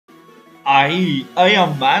I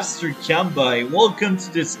am Master Kambai. Welcome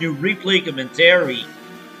to this new replay commentary.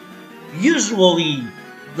 Usually,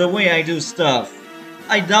 the way I do stuff,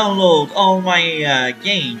 I download all my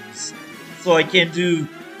games so I can do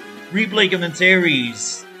replay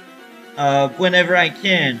commentaries whenever I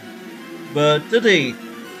can. But today,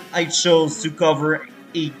 I chose to cover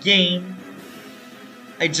a game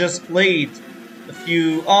I just played a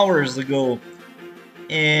few hours ago.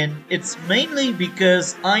 And it's mainly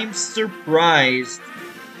because I'm surprised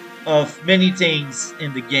of many things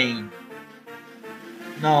in the game.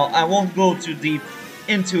 Now, I won't go too deep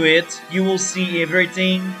into it. You will see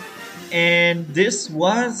everything. And this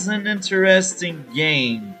was an interesting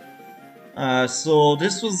game. So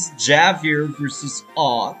this was Javier versus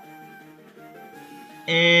hawke.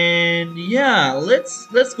 And yeah,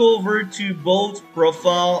 let's go over to both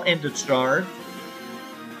profile and the chart.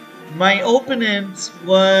 My opponent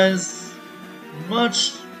was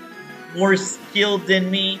much more skilled than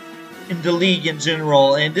me in the league in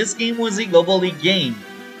general, and this game was a global league game.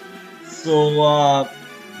 So,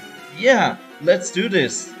 yeah, let's do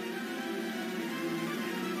this.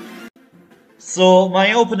 So, my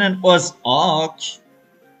opponent was hawke.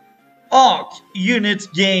 Hawke, unit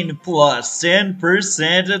gain plus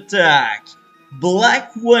 10% attack.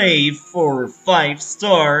 Black wave for 5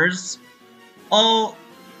 stars. All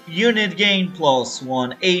unit gain plus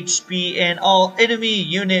 1 HP and all enemy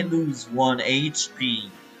unit lose 1 HP.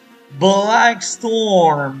 Black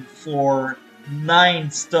Storm for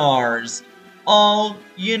 9 stars. All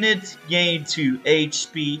unit gain 2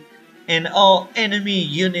 HP and all enemy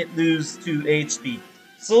unit lose 2 HP.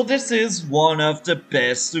 So this is one of the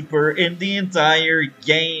best super in the entire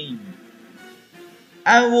game.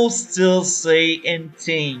 I will still say and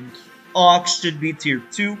think hawke should be tier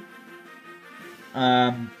 2.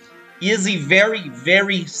 He is a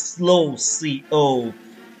very slow CO.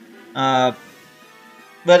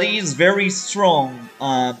 But he is very strong.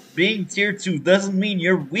 Being tier 2 doesn't mean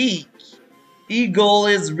you're weak. Eagle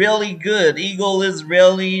is really good. Eagle is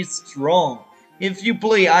really strong. If you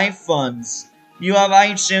play iPhones, you have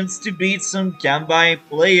a chance to beat some Kambai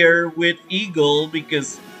player with Eagle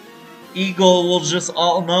because Eagle will just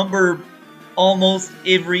outnumber almost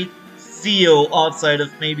every CO outside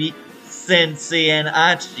of maybe Sensei and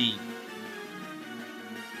Achi.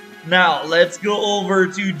 Now, let's go over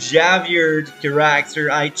to Javier, the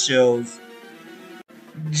character I chose.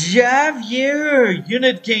 Javier!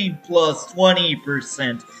 Unit gain plus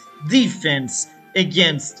 20%. Defense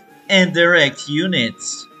against indirect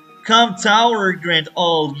units. Com tower grant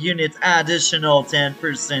all units additional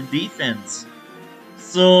 10% defense.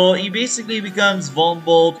 So he basically becomes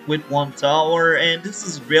vulnerable with 1 tower, and this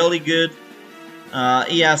is really good.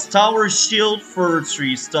 He has tower shield for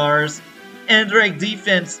 3 stars. Indirect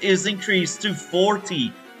defense is increased to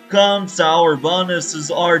 40. Com tower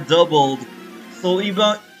bonuses are doubled. So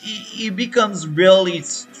he becomes really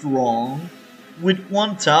strong. With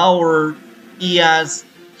 1 tower, he has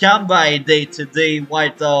Kambai day-to-day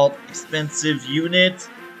wiped out expensive unit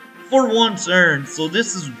for 1 turn. So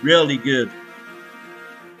this is really good.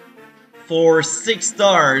 For 6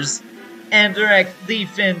 stars, indirect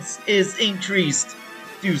defense is increased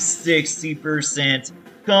to 60%.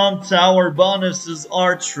 Com tower bonuses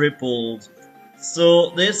are tripled. So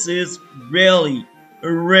this is really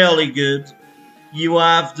good. You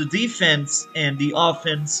have the defense and the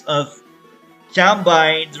offense of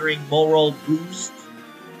Kambai during moral boost,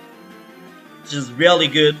 which is really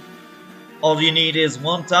good. All you need is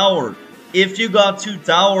 1 tower. If you got 2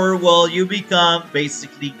 tower, well, you become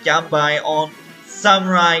basically Kambai on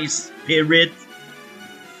Samurai Spirit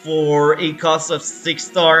for a cost of 6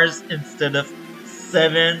 stars instead of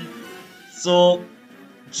 7. So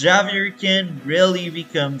Javier can really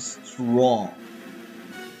become strong.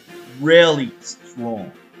 Really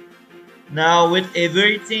strong. Now, with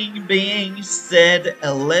everything being said,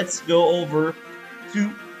 let's go over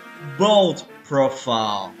to both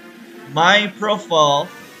profile. My profile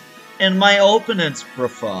and my opponent's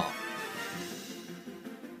profile.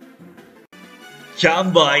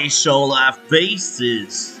 Kambai shall have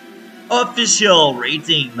bases. Official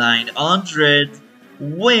rating 900.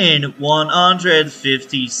 Win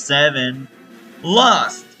 157.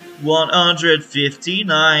 Lost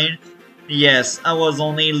 159. Yes, I was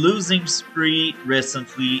only losing spree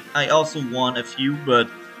recently. I also won a few, but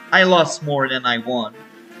I lost more than I won.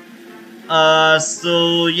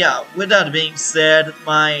 So yeah, with that being said,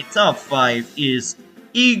 my top 5 is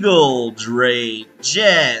Eagle, Drake,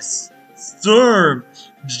 Jess, Storm,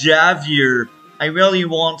 Javier. I really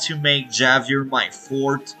want to make Javier my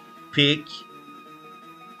 4th pick.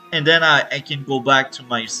 And then I can go back to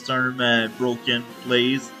my Storm broken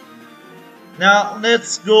plays. Now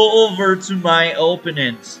let's go over to my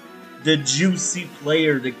opponent, the juicy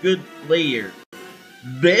player, the good player,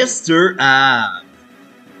 Mr. Ab.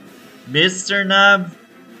 Mr. Nab,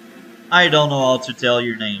 I don't know how to tell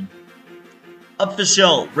your name.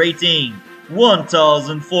 Official rating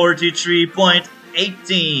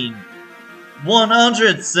 1043.18,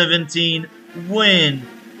 117 win,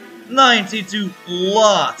 92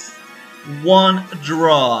 lost, 1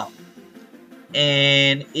 draw.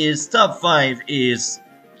 And his top 5 is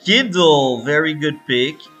Kindle, very good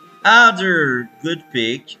pick, Adder, good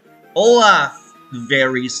pick, Olaf,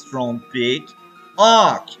 very strong pick,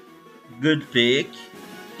 Hawke, good pick,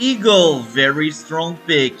 Eagle, very strong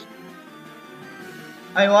pick.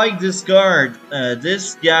 I like this card.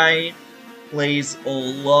 This guy plays a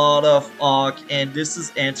lot of Hawke, and this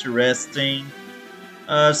is interesting.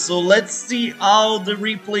 So let's see how the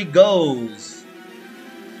replay goes.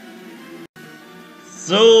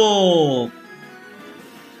 So,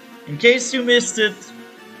 in case you missed it,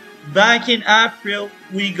 back in April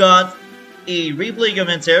we got a replay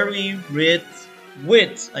commentary with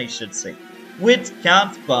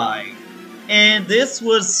Can't Buy, and this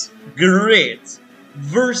was great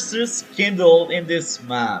versus Kindle in this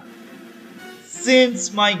map.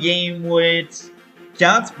 Since my game with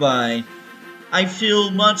Can't Buy, I feel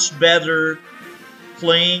much better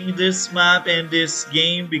playing this map and this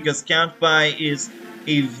game because Can't Buy is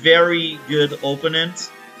a very good opponent,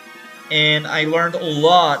 and I learned a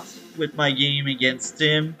lot with my game against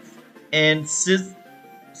him. And since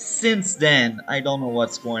then, I don't know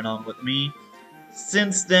what's going on with me.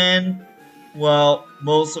 Since then, well,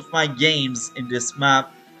 most of my games in this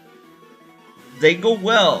map, they go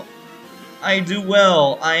well. I do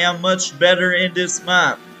well. I am much better in this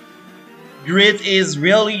map. Grit is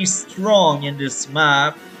really strong in this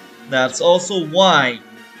map. That's also why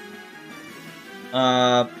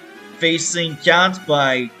facing Can't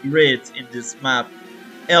Buy Grit in this map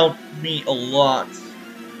helped me a lot.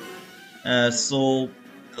 So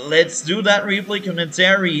let's do that replay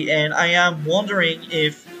commentary, and I am wondering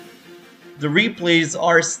if the replays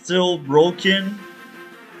are still broken.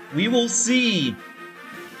 We will see.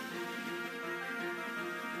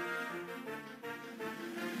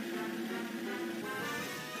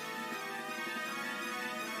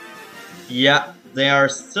 Yeah, they are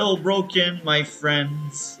still broken, my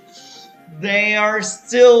friends. They are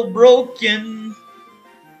still broken.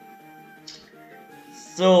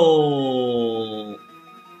 So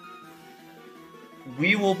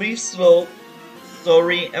we will be slow.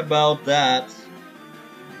 Sorry about that.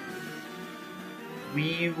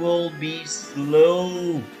 We will be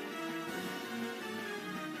slow.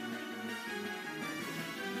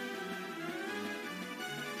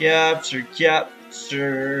 Capture,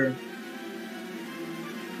 capture.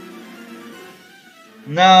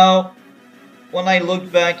 Now, when I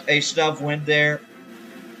look back, I should have went there.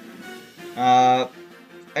 I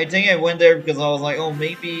think I went there because I was like, oh,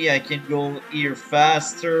 maybe I can go here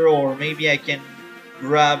faster, or maybe I can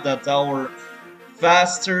grab that tower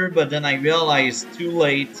faster, but then I realized too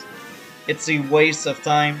late. It's a waste of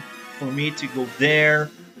time for me to go there,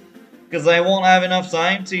 because I won't have enough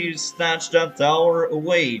time to snatch that tower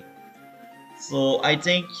away. So I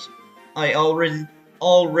think I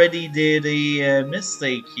already did a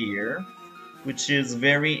mistake here, which is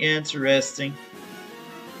very interesting.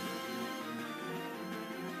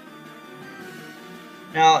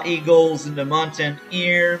 Now he goes in the mountain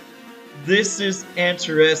here. This is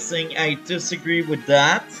interesting. I disagree with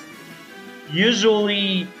that.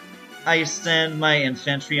 Usually I send my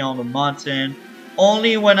infantry on the mountain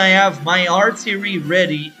only when I have my artillery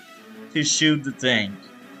ready to shoot the tank.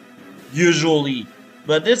 Usually.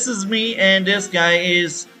 But this is me, and this guy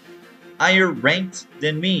is higher ranked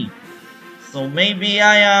than me. So maybe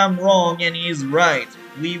I am wrong and he's right.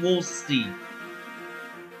 We will see.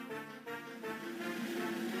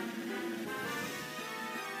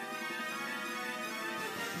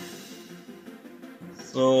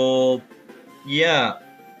 So, yeah.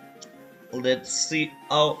 Let's see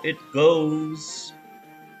how it goes.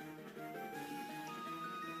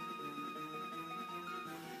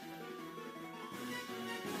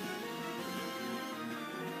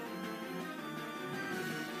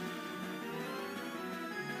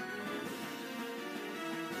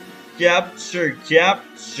 Capture,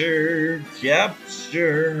 capture,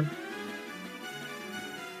 capture.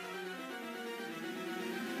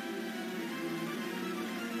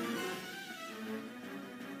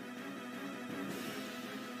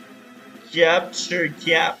 Capture,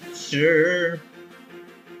 capture.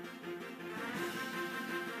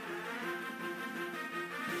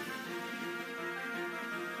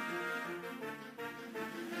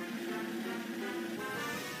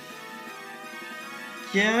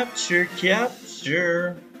 Capture,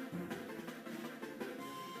 capture.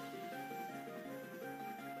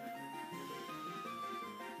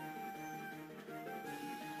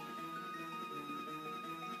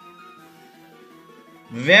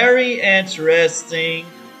 Very interesting.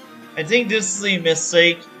 I think this is a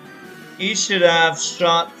mistake. He should have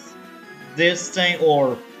shot this thing,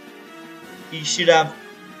 or he should have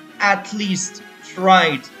at least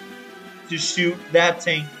tried to shoot that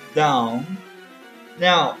thing down.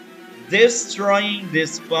 Now, destroying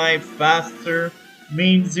this pipe faster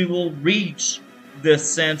means you will reach the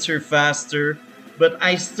center faster, but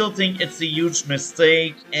I still think it's a huge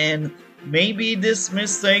mistake, and maybe this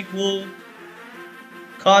mistake will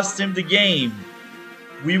cost him the game.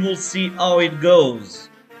 We will see how it goes.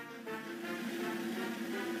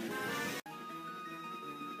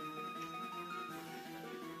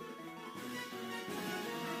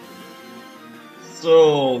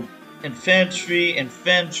 So, infantry,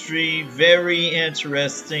 very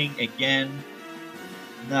interesting again.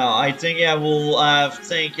 Now, I think I will have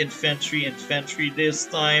tank infantry this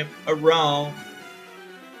time around.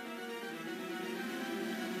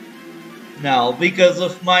 Now, because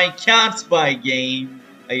of my cat spy game,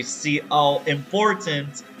 I see how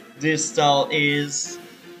important this style is.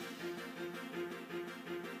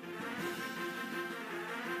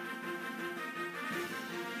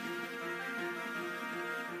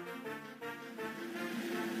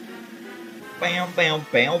 Bam, bam,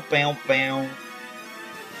 bam, bam, bam.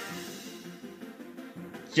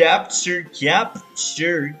 Capture,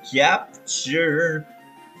 capture, capture.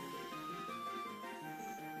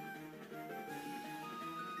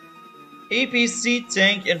 APC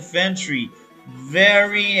tank infantry,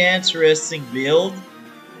 very interesting build.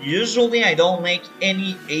 Usually I don't make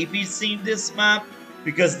any APC in this map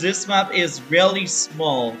because this map is really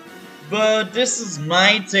small, but this is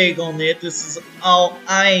my take on it. This is how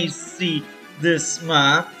I see this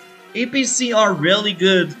map. APC are really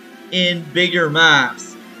good in bigger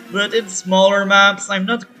maps, but in smaller maps I'm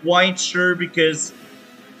not quite sure because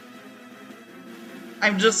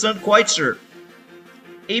I'm just not quite sure.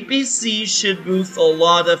 APC should boost a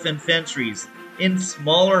lot of infantries. In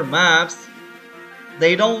smaller maps,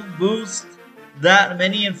 they don't boost that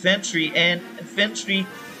many infantry, and infantry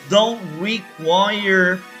don't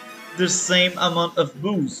require the same amount of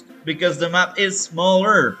boost because the map is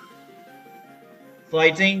smaller. So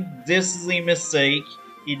I think this is a mistake.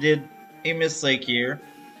 He did a mistake here,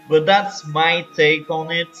 but that's my take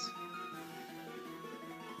on it.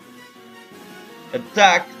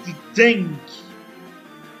 Attack the tank!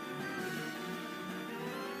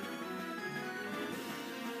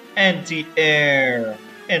 Anti-air!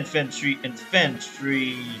 Infantry,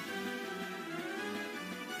 infantry!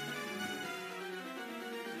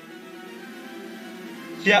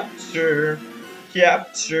 Capture!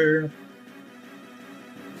 Capture!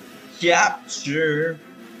 Capture!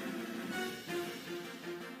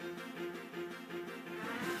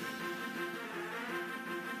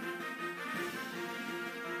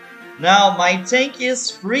 Now my tank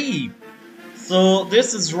is free, so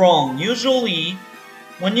this is wrong. Usually,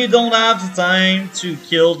 when you don't have the time to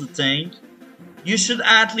kill the tank, you should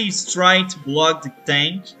at least try to block the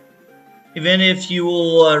tank. Even if you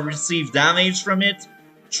will receive damage from it,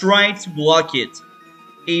 try to block it.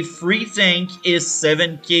 A free tank is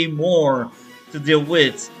 7k more to deal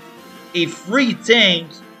with. A free tank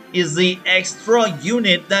is the extra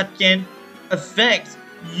unit that can affect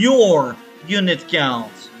your unit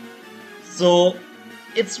count. So,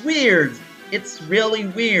 it's weird. It's really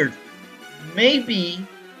weird. Maybe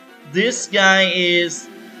this guy is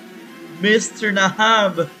Mr.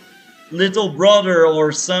 Nahab, little brother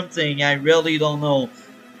or something. I really don't know.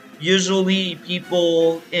 Usually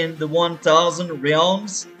people in the 1000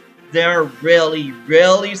 realms, they're really,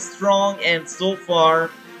 really strong, and so far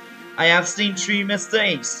I have seen 3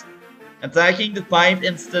 mistakes. Attacking the pipe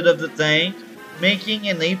instead of the tank, making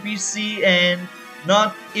an APC, and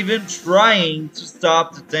not even trying to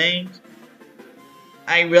stop the tank.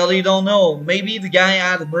 I really don't know. Maybe the guy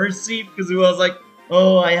had mercy because he was like,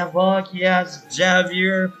 oh, I have hawke, he has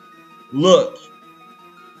javier. Look,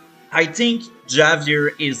 I think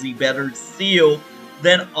javier is a better seal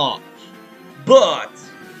than hawke. But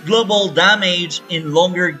global damage in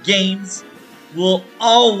longer games will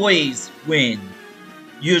always win.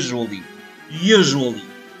 Usually.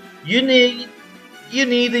 You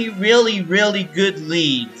need a really, really good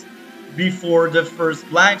lead before the first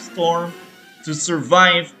Black Storm to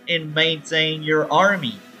survive and maintain your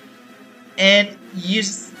army. And you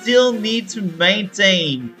still need to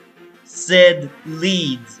maintain said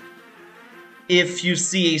lead if you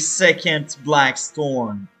see a second Black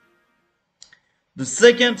Storm. The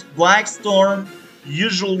second Black Storm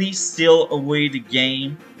usually steal away the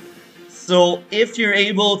game. So if you're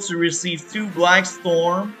able to receive 2 Black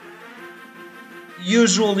Storm,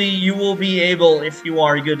 usually you will be able, if you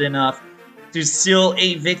are good enough, to seal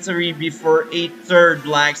a victory before a 3rd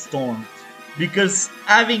Black Storm. Because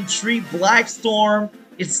having 3 Black Storm,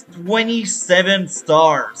 it's 27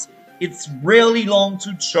 stars. It's really long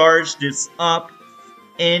to charge this up,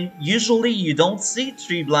 and usually you don't see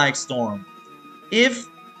 3 Black Storm. If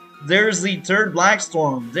there's a 3rd Black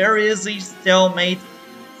Storm, there is a stalemate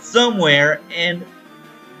somewhere, and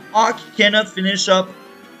hawke cannot finish up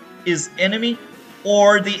his enemy,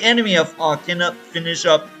 or the enemy of hawke cannot finish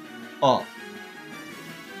off,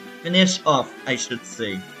 I should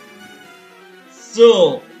say.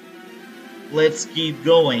 So, let's keep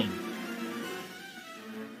going.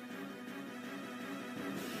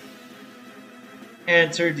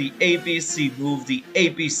 Enter the APC, move the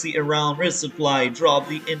APC around, resupply, drop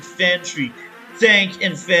the infantry, tank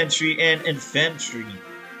infantry, and infantry.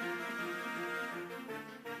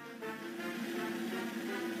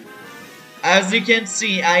 As you can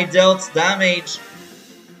see, I dealt damage,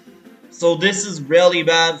 so this is really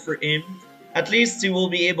bad for him. At least he will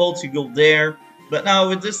be able to go there, but now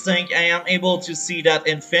with this tank I am able to see that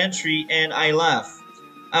infantry and I laugh.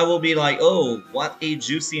 I will be like, oh, what a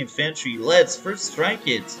juicy infantry, let's first strike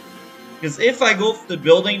it. Because if I go for the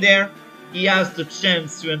building there, he has the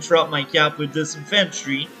chance to interrupt my cap with this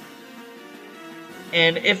infantry.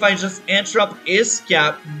 And if I just interrupt his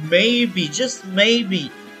cap, maybe, just maybe,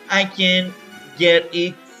 I can get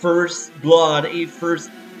a first blood, a first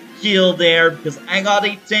kill there. Because I got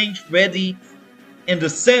a tank ready in the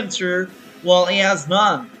center, while he has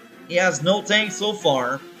none. He has no tank so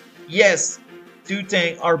far. Yes, 2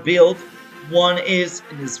 tanks are built, 1 is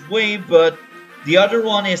in his way, but the other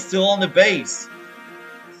one is still on the base.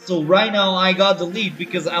 So right now I got the lead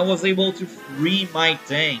because I was able to free my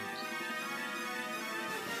tank.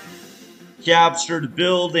 Capture the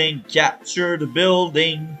building, capture the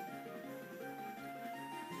building.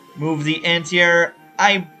 Move the anti-air.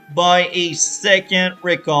 I buy a 2nd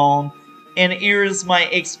recon, and here's my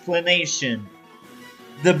explanation.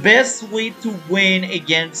 The best way to win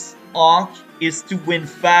against hawke is to win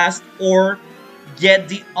fast or get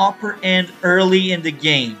the upper end early in the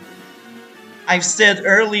game. I've said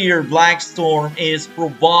earlier, Black Storm is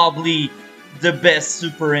probably the best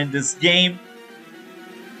super in this game,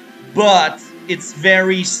 but it's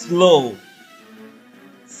very slow,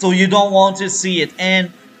 so you don't want to see it,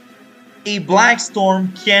 and a Black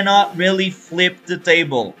Storm cannot really flip the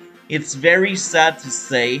table. It's very sad to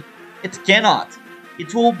say, it cannot.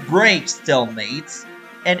 It will break stalemates,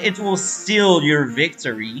 and it will steal your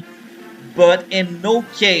victory, but in no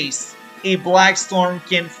case a Black Storm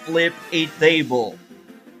can flip a table.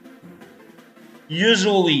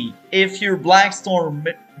 Usually, if your Black Storm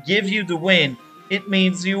gives you the win, it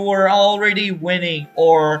means you were already winning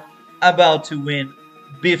or about to win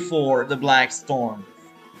before the Black Storm.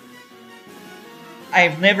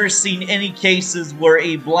 I've never seen any cases where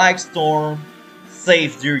a Black Storm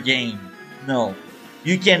saved your game. No.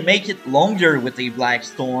 You can make it longer with a Black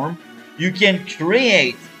Storm. You can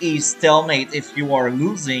create a stalemate if you are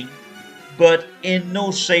losing, but in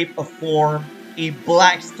no shape or form a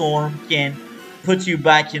Black Storm can put you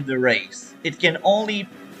back in the race. It can only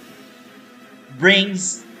bring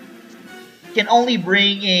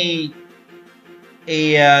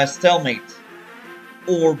a stalemate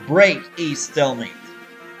or break a stalemate.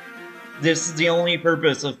 This is the only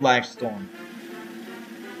purpose of Black Storm.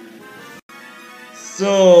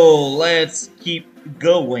 So let's keep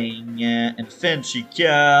going. Infantry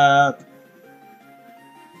cap.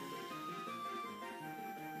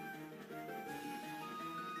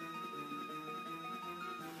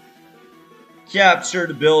 Capture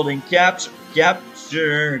the building.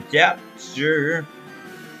 Capture.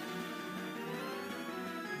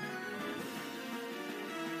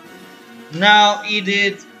 Now he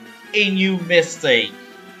did a new mistake.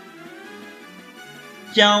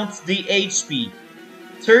 Count the HP.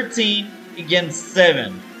 13 against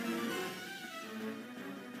 7.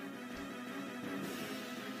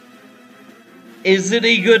 Is it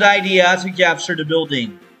a good idea to capture the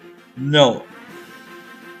building? No.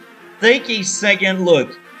 Take a second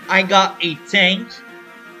look. I got a tank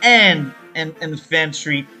and an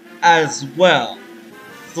infantry as well.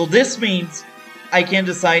 So this means I can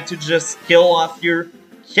decide to just kill off your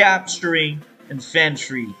capturing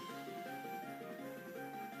infantry.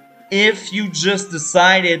 If you just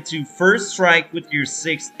decided to first strike with your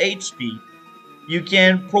 6 HP, you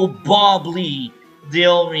can probably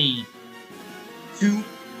deal me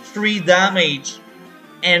 2-3 damage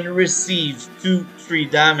and receive 2-3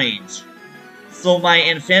 damage. So my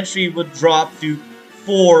infantry would drop to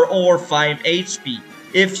 4 or 5 HP.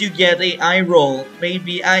 If you get a high roll,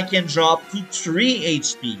 maybe I can drop to 3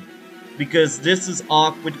 HP. Because this is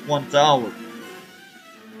hawke with 1 tower.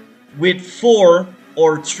 With 4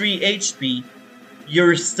 or 3 HP,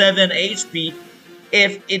 you're 7 HP.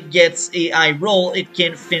 If it gets a high roll, it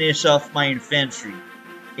can finish off my infantry.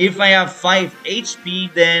 If I have 5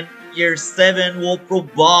 HP, then your 7 will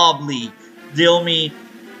probably deal me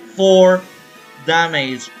 4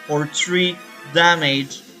 damage or 3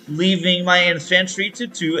 damage, leaving my infantry to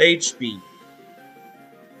 2 HP.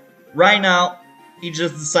 Right now, he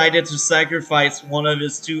just decided to sacrifice one of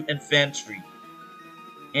his 2 infantry.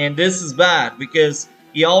 And this is bad because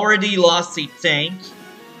he already lost a tank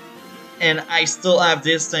and I still have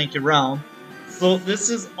this tank around. So this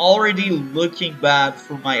is already looking bad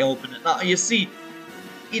for my opponent. Now you see,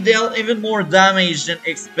 he dealt even more damage than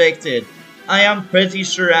expected. I am pretty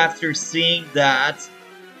sure after seeing that,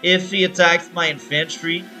 if he attacked my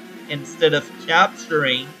infantry instead of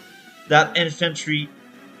capturing, that infantry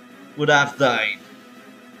would have died.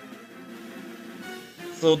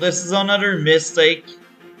 So this is another mistake,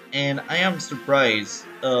 and I am surprised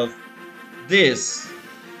of this.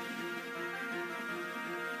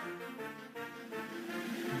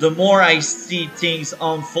 The more I see things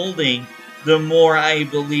unfolding, the more I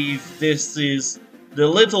believe this is the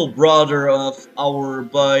little brother of our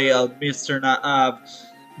boy Mr. Naab.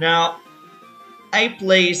 Now, I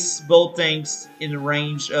place both tanks in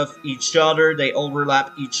range of each other, they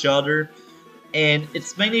overlap each other, and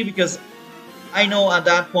it's mainly because I know at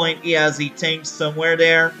that point he has a tank somewhere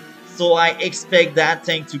there, so I expect that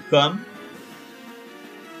tank to come.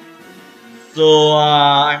 So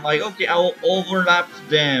I'm like, okay, I will overlap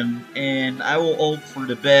them and I will hope for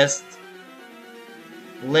the best.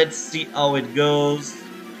 Let's see how it goes.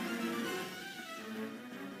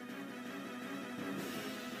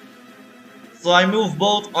 So I move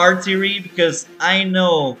both artillery because I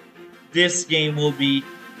know this game will be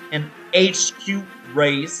an HQ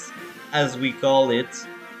race, as we call it.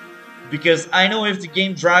 Because I know if the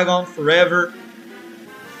game drag on forever,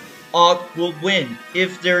 hawke will win.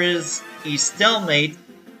 If there is a stalemate,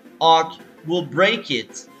 hawke will break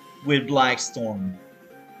it with Blackstorm.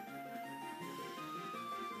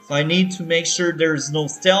 So I need to make sure there's no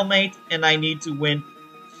stalemate and I need to win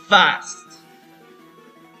fast.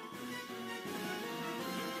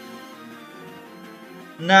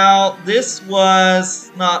 Now, this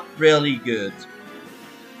was not really good.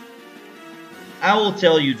 I will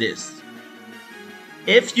tell you this.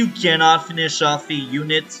 If you cannot finish off a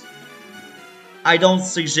unit, I don't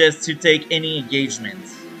suggest to take any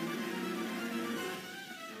engagements.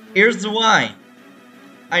 Here's the why.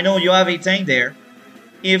 I know you have a tank there.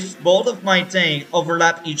 If both of my tanks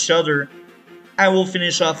overlap each other, I will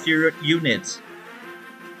finish off your unit.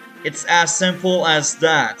 It's as simple as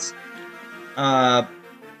that.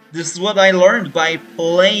 This is what I learned by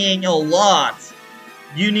playing a lot.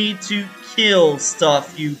 You need to kill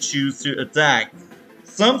stuff you choose to attack.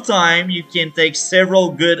 Sometimes you can take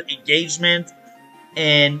several good engagements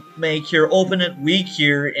and make your opponent weak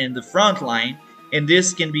here in the front line, and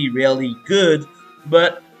this can be really good,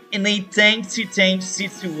 but in a tank-to-tank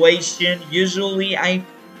situation, usually I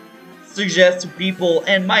suggest to people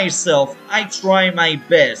and myself, I try my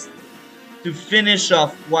best to finish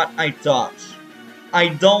off what I touch. I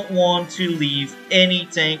don't want to leave any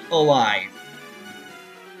tank alive.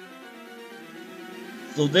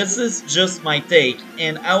 So this is just my take,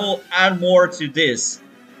 and I will add more to this.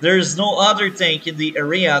 There is no other tank in the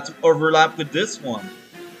area to overlap with this one.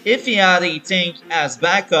 If he had a tank as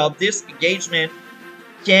backup, this engagement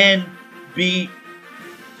can be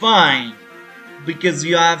fine because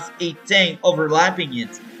you have a tank overlapping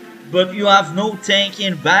it. But you have no tank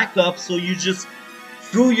in backup, so you just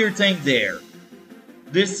threw your tank there.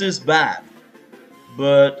 This is bad.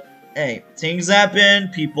 But hey, things happen,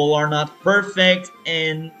 people are not perfect,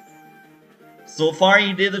 and so far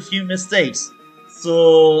he did a few mistakes.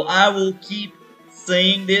 So I will keep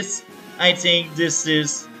saying this. I think this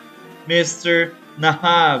is Mr.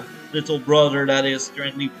 Naab, little brother that is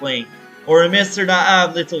currently playing. Or Mr.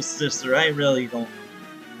 Naab, little sister, I really don't know.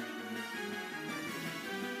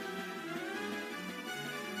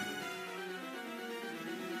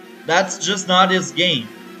 That's just not his game.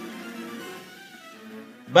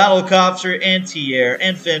 Battlecopter, anti-air,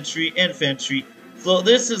 infantry, infantry. So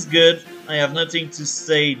this is good. I have nothing to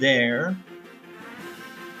say there.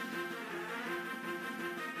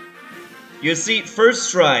 You see, first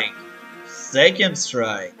strike, second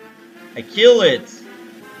strike, I kill it.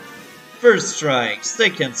 First strike,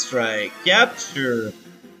 second strike, capture,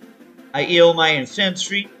 I heal my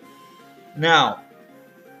infantry. Now,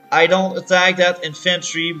 I don't attack that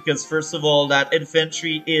infantry because first of all, that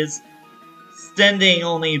infantry is standing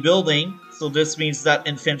on a building, so this means that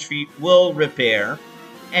infantry will repair.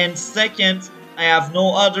 And second, I have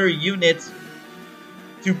no other unit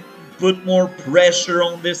to put more pressure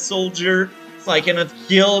on this soldier, so I cannot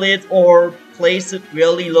kill it or place it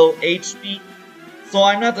really low HP. So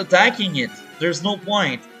I'm not attacking it. There's no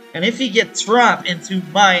point. And if he gets trapped into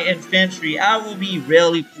my infantry, I will be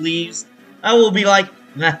really pleased. I will be like,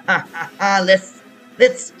 let's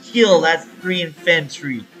kill that free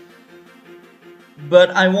infantry.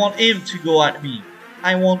 But I want him to go at me.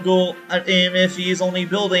 I won't go at him if he is only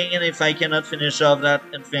building and if I cannot finish off that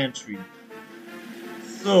infantry.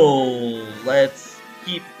 So, let's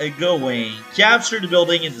keep it going. Capture the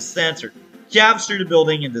building in the center. Capture the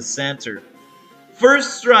building in the center.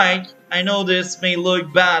 First strike, I know this may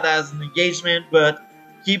look bad as an engagement, but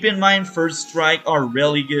keep in mind first strike are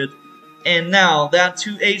really good. And now, that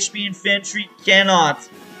 2 HP infantry cannot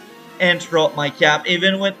interrupt my cap.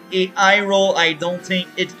 Even with a high roll, I don't think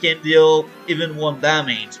it can deal even 1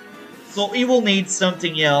 damage. So he will need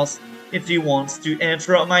something else if he wants to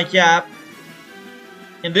interrupt my cap.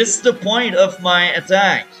 And this is the point of my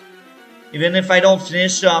attack. Even if I don't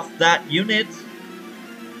finish off that unit,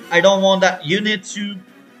 I don't want that unit to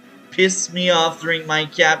piss me off during my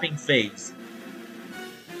capping phase.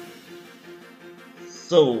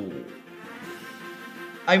 So,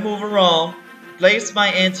 I move around, place my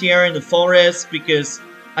anti-air in the forest because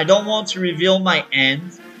I don't want to reveal my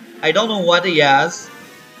end. I don't know what he has,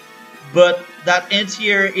 but that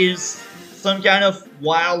anti-air is some kind of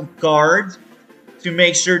wild card to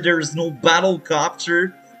make sure there is no battle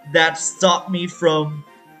copter that stop me from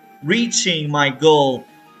reaching my goal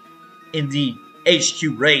in the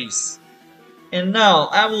HQ race. And now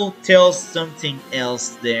I will tell something else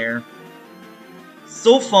there.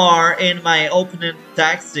 So far in my opponent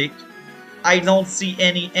tactic, I don't see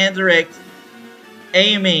any indirect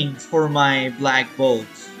aiming for my black boat.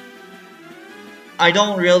 I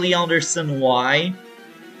don't really understand why.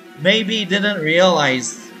 Maybe he didn't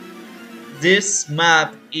realize this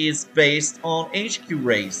map is based on HQ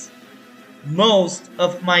race. Most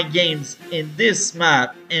of my games in this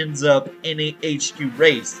map ends up in a HQ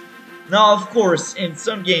race. Now of course in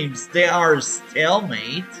some games they are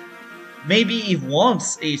stalemate. Maybe he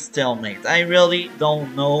wants a stalemate, I really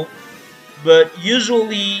don't know. But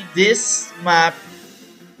usually this map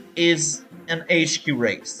is an HQ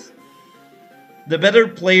race. The better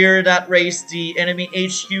player that races the enemy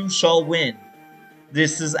HQ shall win.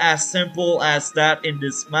 This is as simple as that in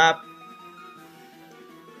this map.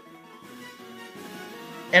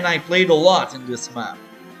 And I played a lot in this map,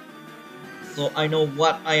 so I know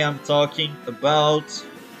what I am talking about.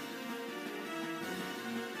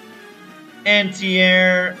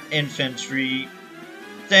 Anti-air, infantry,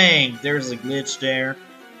 tank, there's a glitch there.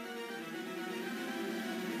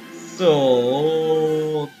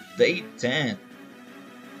 So, day 10.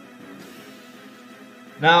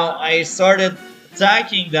 Now I started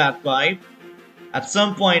attacking that pipe. At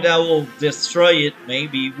some point I will destroy it,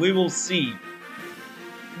 maybe, we will see.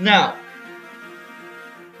 Now,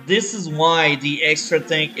 this is why the extra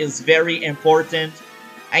tank is very important.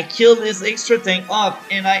 I killed this extra tank off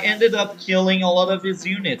and I ended up killing a lot of his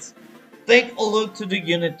units. Take a look to the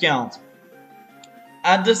unit count.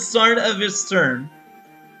 At the start of his turn,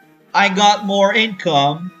 I got more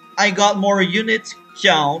income, I got more unit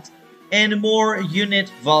count, and more unit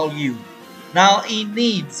value. Now he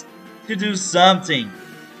needs to do something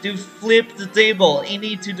to flip the table. He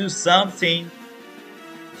needs to do something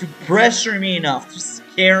to pressure me enough, to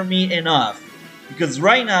scare me enough. Because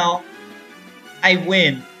right now, I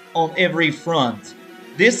win on every front.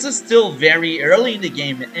 This is still very early in the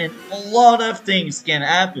game and a lot of things can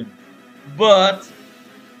happen. But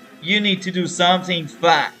you need to do something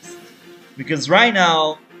fast. Because right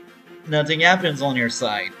now, nothing happens on your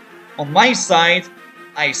side. On my side,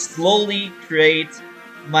 I slowly create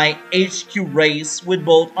my HQ race with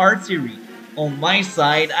both artillery. On my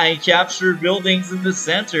side, I capture buildings in the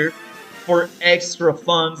center for extra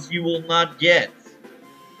funds you will not get.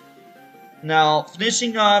 Now,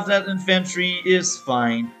 finishing off that infantry is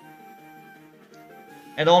fine.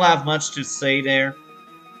 I don't have much to say there.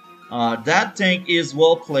 That tank is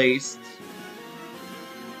well placed.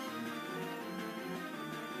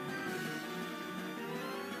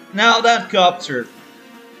 Now that copter.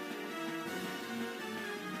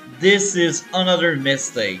 This is another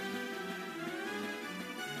mistake.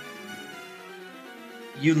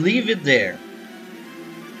 You leave it there.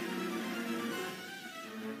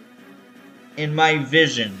 In my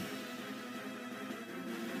vision.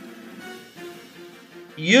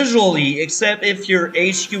 Usually, except if your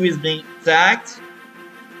HQ is being attacked,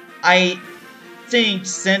 I think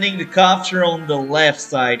sending the copter on the left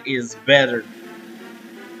side is better.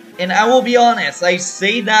 And I will be honest, I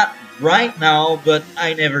say that right now, but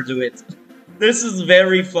I never do it. This is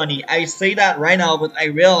very funny. I say that right now, but I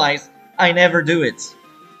realize I never do it.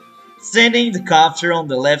 Sending the copter on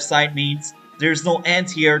the left side means there's no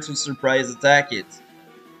anti-air to surprise attack it.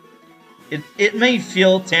 It may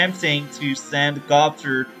feel tempting to send the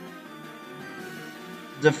copter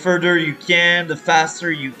the further you can, the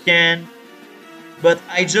faster you can, but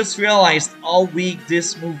I just realized how weak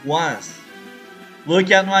this move was. Look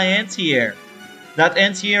at my anti-air. That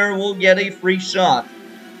anti-air will get a free shot.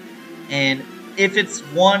 And if it's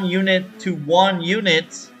 1 unit to 1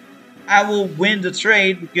 unit, I will win the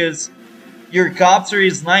trade because your copter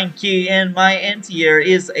is 9k and my anti-air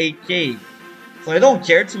is 8k. So I don't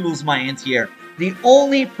care to lose my anti-air. The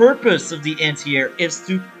only purpose of the anti-air is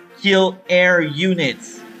to kill air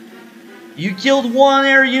units. You killed 1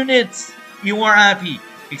 air unit, you are happy.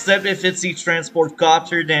 Except if it's a transport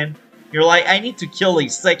copter, then you're like, I need to kill a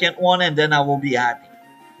second one and then I will be happy.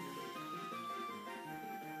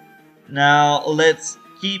 Now, let's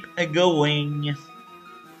keep going.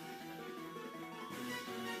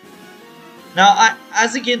 Now,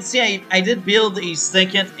 as you can see, I did build a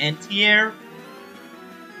second anti-air.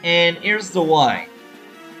 And here's the why.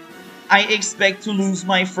 I expect to lose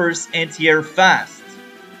my first anti-air fast.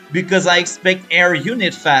 Because I expect air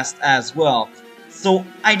unit fast as well. So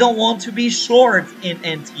I don't want to be short in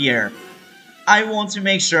anti-air. I want to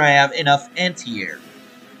make sure I have enough anti-air.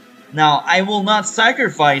 Now, I will not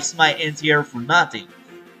sacrifice my anti-air for nothing.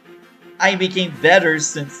 I became better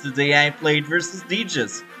since the day I played versus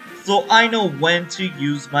Aegis, so I know when to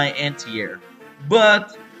use my anti-air.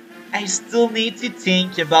 But I still need to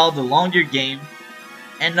think about the longer game,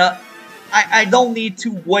 and I don't need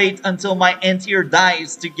to wait until my anti-air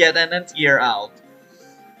dies to get an anti-air out.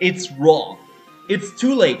 It's wrong. It's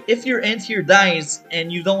too late. If your anti-air dies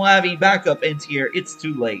and you don't have a backup anti-air, it's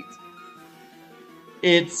too late.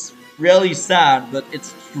 It's really sad, but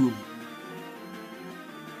it's true.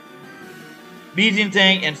 Medium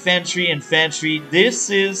tank, infantry. This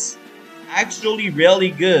is actually really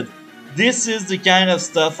good. This is the kind of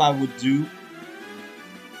stuff I would do.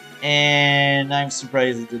 And I'm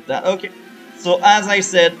surprised I did that. Okay. So as I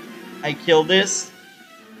said, I kill this.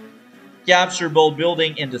 Capture both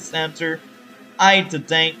building in the center. Hide the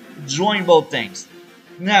tank. Join both tanks.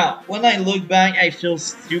 Now, when I look back, I feel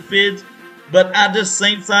stupid. But at the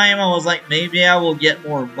same time, I was like, maybe I will get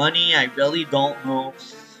more money. I really don't know.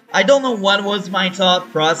 I don't know what was my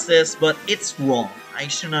thought process, but it's wrong. I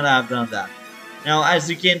should not have done that. Now, as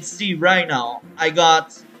you can see right now, I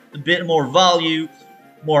got a bit more value,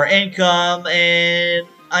 more income, and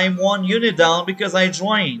I'm 1 unit down because I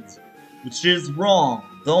joined. Which is wrong.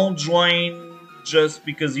 Don't join just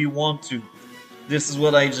because you want to. This is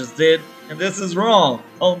what I just did, and this is wrong.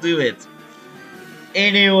 Don't do it.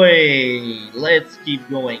 Anyway, let's keep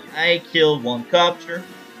going. I killed 1 copter.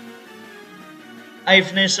 I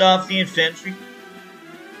finish off the infantry.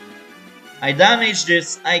 I damaged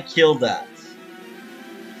this. I killed that.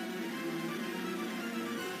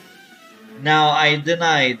 Now I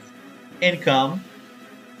denied income,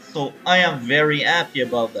 so I am very happy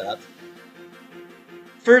about that.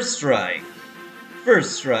 First strike.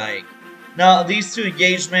 First strike. Now these 2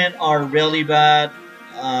 engagements are really bad.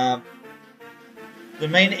 The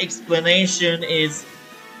main explanation is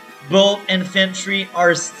both infantry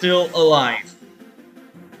are still alive.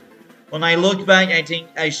 When I look back, I think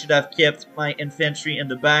I should have kept my infantry in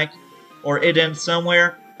the back or hidden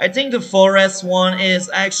somewhere. I think the forest one is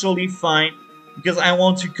actually fine because I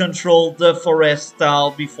want to control the forest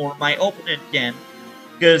tile before my opponent can.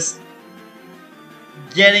 Because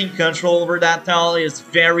getting control over that tile is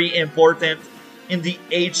very important in the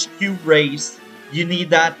HQ race. You need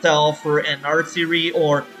that tile for an artillery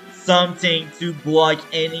or something to block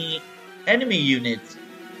any enemy unit.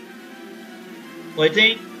 So I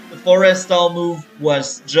think the forest tile move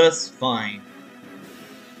was just fine.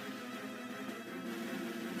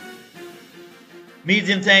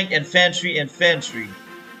 Medium tank, infantry.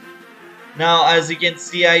 Now, as you can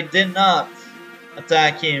see, I did not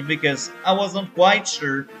attack him because I wasn't quite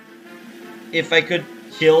sure if I could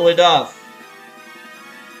kill it off.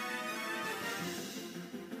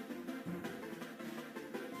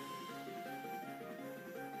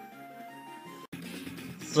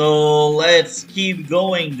 So let's keep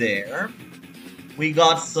going there. We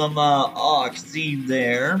got some hawke team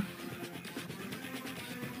there.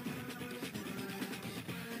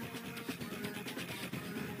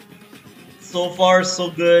 So far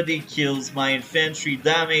so good, he kills my infantry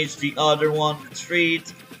damage, the other one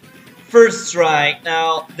retreat. First strike.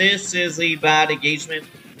 Now this is a bad engagement,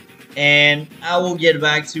 and I will get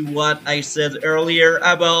back to what I said earlier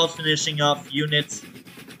about finishing off units.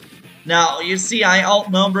 Now you see I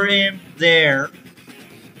outnumber him there,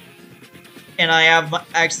 and I have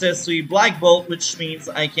access to a black bolt, which means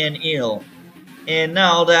I can heal. And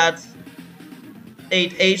now that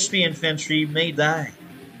 8 HP infantry may die.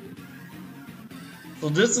 So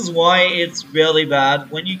this is why it's really bad.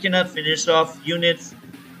 When you cannot finish off units,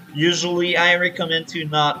 usually I recommend to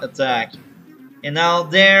not attack. And now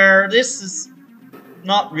there, this is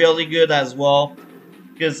not really good as well,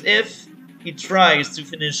 because if he tries to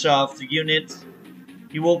finish off the unit,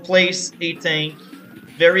 he will place a tank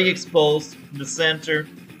very exposed in the center,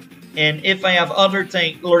 and if I have other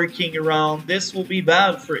tank lurking around, this will be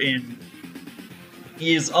bad for him.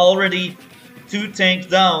 He is already 2 tanks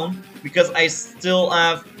down, because I still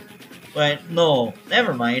have... Wait, no,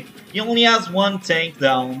 never mind. He only has 1 tank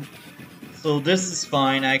down, so this is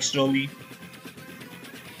fine actually.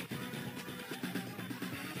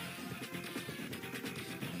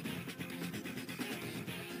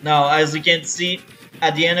 Now, as you can see,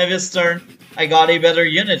 at the end of his turn, I got a better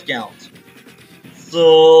unit count.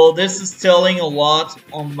 So this is telling a lot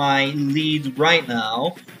on my lead right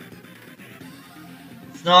now.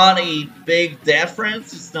 It's not a big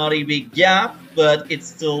difference, it's not a big gap, but it's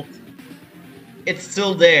still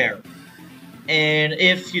there. And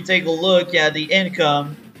if you take a look at the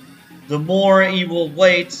income, the more he will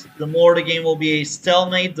wait, the more the game will be a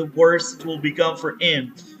stalemate, the worse it will become for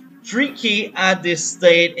him. Tricky at this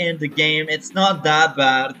state in the game, it's not that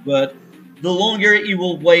bad, but the longer he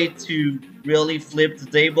will wait to really flip the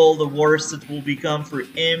table, the worse it will become for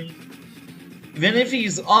him. Even if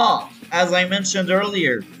he's off, as I mentioned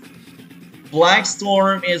earlier, Black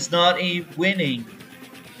Storm is not a winning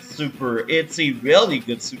super. It's a really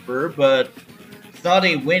good super, but it's not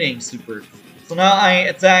a winning super. So now I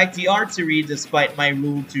attack the artillery despite my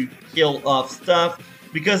rule to kill off stuff,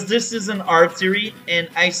 because this is an artillery, and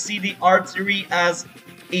I see the artillery as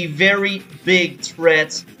a very big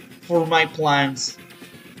threat for my plans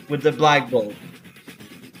with the Black Bolt.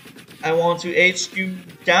 I want to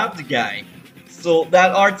HQ cap the guy. So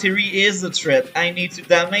that artillery is a threat. I need to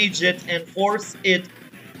damage it and force it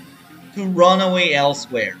to run away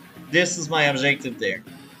elsewhere. This is my objective there.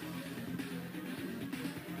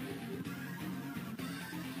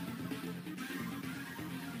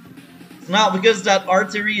 Now, because that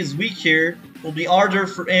artillery is weak here, it will be harder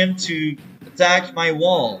for him to attack my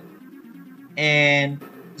wall. And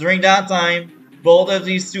during that time, both of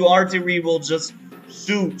these 2 artillery will just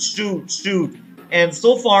shoot. And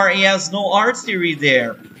so far, he has no artillery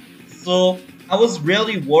there. So I was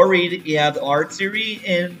really worried he had artillery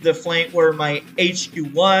in the flank where my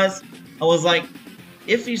HQ was. I was like,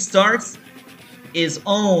 if he starts his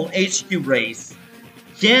own HQ race,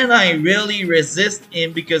 can I really resist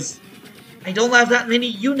him? Because I don't have that many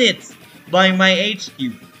units by my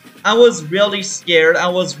HQ. I was really scared, I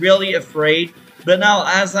was really afraid, but now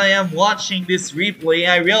as I am watching this replay,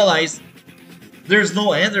 I realize there's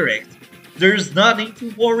no indirect. There's nothing to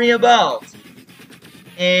worry about.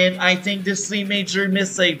 And I think this is a major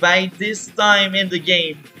mistake. By this time in the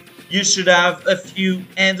game, you should have a few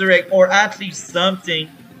indirect or at least something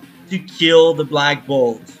to kill the Black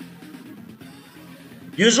Bolt.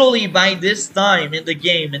 Usually by this time in the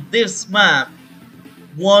game, in this map,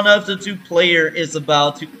 one of the 2 players is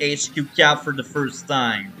about to HQ cap for the first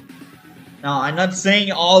time. Now, I'm not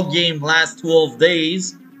saying all game lasts 12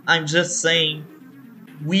 days, I'm just saying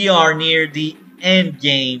we are near the end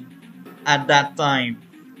game at that time,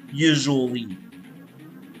 usually.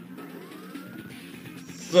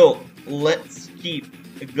 So, let's keep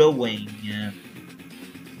going.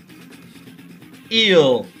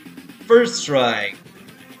 Heal. First strike,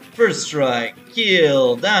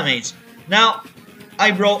 kill, damage. Now,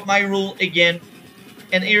 I broke my rule again,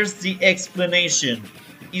 and here's the explanation.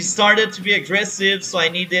 He started to be aggressive, so I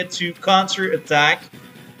needed to counter-attack.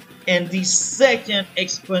 And the second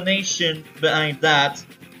explanation behind that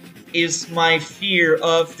is my fear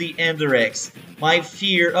of the indirects, my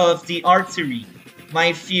fear of the artillery,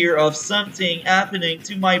 my fear of something happening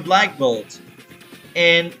to my Black Bolt.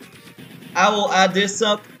 And I will add this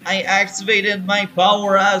up. I activated my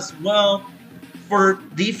power as well for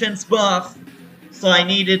defense buff, so I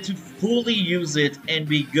needed to fully use it and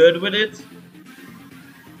be good with it.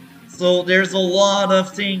 So there's a lot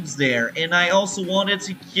of things there, and I also wanted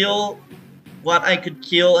to kill what I could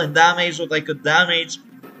kill and damage what I could damage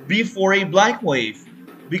before a Black Wave,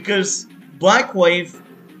 because Black Wave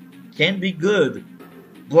can be good.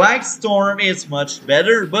 Black Storm is much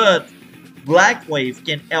better, but Black Wave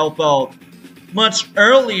can help out much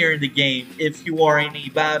earlier in the game. If you are in a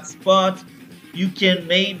bad spot, you can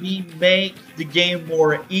maybe make the game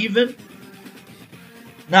more even.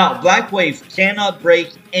 Now, Black Wave cannot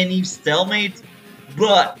break any stalemate,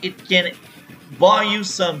 but it can buy you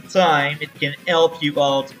some time. It can help you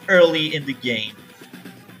out early in the game.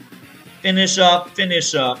 Finish up,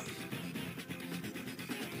 finish up.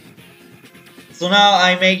 So now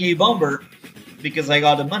I make a bomber because I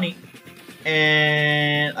got the money,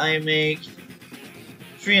 and I make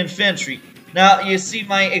 3 infantry. Now you see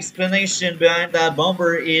my explanation behind that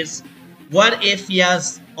bomber is, what if he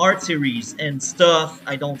has arteries and stuff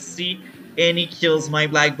I don't see and he kills my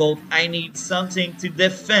black bolt? I need something to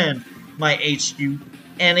defend my HQ,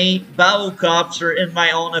 and a battlecopter in my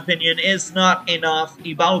own opinion is not enough.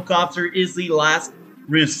 A battlecopter is the last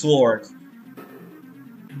resort.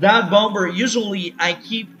 That bomber, usually I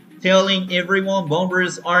keep telling everyone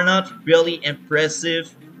bombers are not really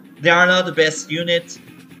impressive. They are not the best unit.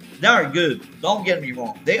 They are good, don't get me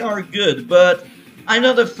wrong, they are good, but I'm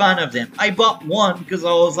not a fan of them. I bought one because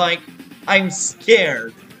I was like, I'm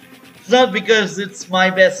scared. It's not because it's my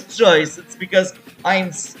best choice, it's because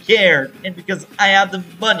I'm scared and because I have the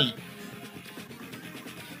money.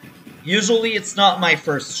 Usually it's not my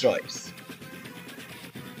first choice.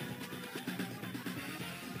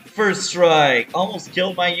 First strike, almost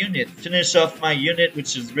killed my unit. Finish off my unit,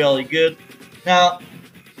 which is really good. Now,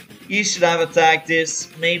 he should have attacked this.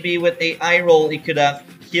 Maybe with a eye roll, he could have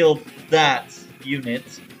killed that unit.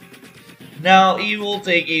 Now, he will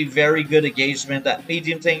take a very good engagement. That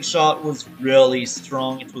medium tank shot was really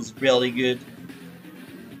strong. It was really good.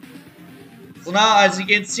 So now, as you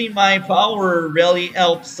can see, my power really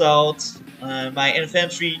helps out. My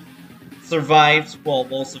infantry survived, well,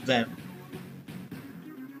 most of them.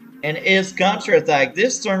 And his counterattack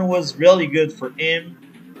this turn was really good for him.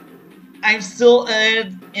 I'm still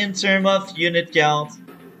ahead in terms of unit count,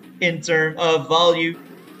 in terms of value,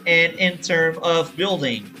 and in terms of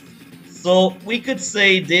building. So we could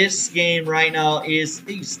say this game right now is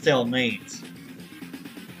a stalemate.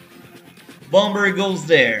 Bomber goes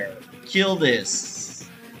there. Kill this.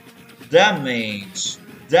 Damage.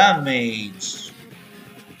 Damage.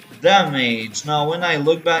 Damage. Now when I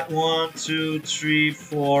look back, 1, 2, 3,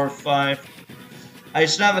 4, 5. I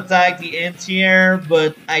should have attacked the anti-air,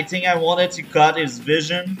 but I think I wanted to cut his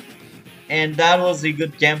vision. And that was a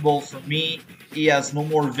good gamble for me. He has no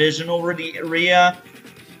more vision over the area.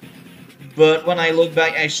 But when I look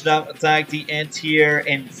back, I should have attacked the anti-air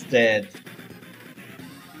instead.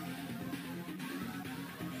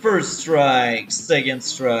 First strike, second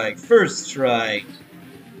strike, first strike.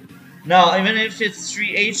 Now, even if it's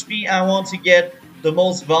 3 HP, I want to get the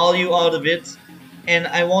most value out of it. And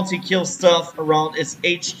I want to kill stuff around his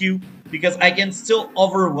HQ because I can still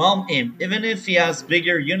overwhelm him even if he has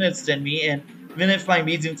bigger units than me, and even if my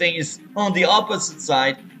medium tank is on the opposite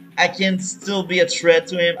side, I can still be a threat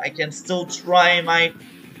to him. I can still try my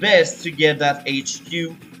best to get that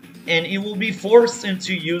HQ, and he will be forced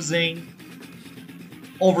into using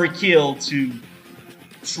overkill to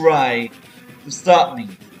try to stop me.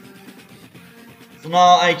 So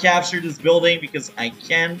now I captured this building because I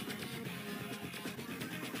can.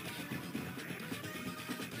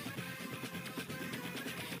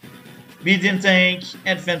 Medium tank,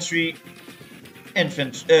 infantry,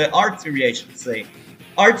 artillery I should say.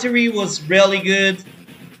 Artillery was really good.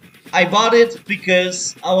 I bought it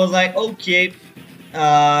because I was like, okay,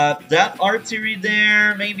 that artillery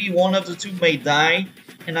there, maybe one of the two may die,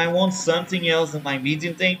 and I want something else in my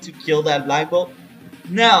medium tank to kill that black bolt.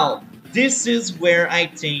 Now, this is where I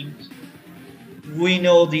think we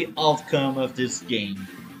know the outcome of this game.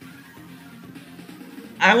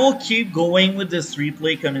 I will keep going with this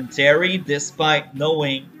replay commentary despite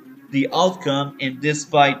knowing the outcome and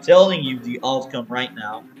despite telling you the outcome right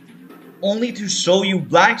now, only to show you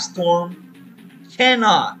Black Storm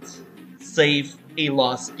cannot save a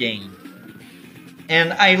lost game.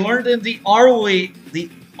 And I learned in the hard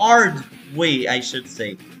way I should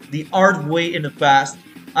say, the hard way in the past.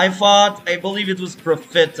 I believe it was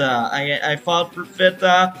Profeta. I fought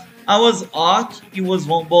Profeta. I was hawke, he was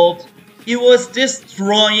one bolt. He was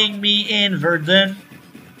destroying me in Verdun.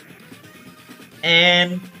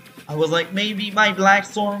 And I was like, maybe my Black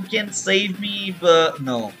Storm can save me, but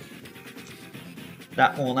no.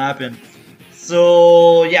 That won't happen.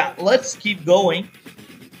 So yeah, let's keep going.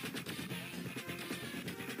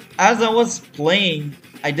 As I was playing,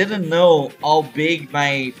 I didn't know how big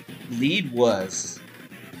my lead was.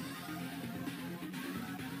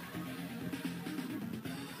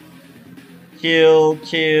 Kill,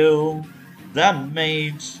 kill.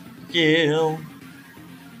 Damage, kill.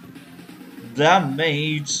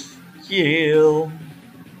 Damage, kill.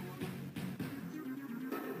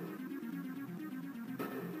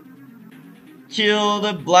 Kill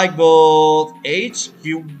the Black Bolt,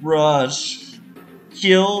 HQ Rush.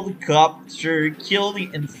 Kill the Copter, kill the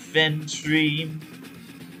Infantry.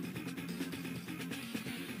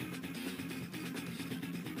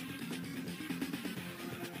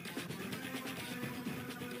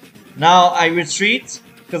 Now I retreat,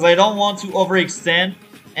 because I don't want to overextend,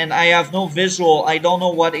 and I have no visual, I don't know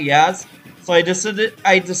what he has. So I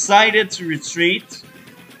decided to retreat.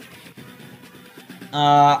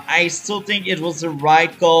 I still think it was the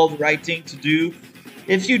right call, the right thing to do.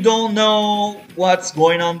 If you don't know what's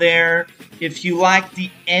going on there, if you lack the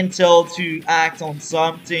intel to act on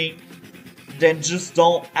something, then just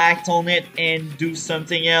don't act on it and do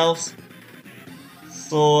something else.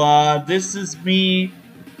 So this is me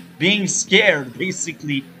being scared,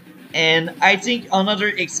 basically. And I think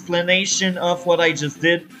another explanation of what I just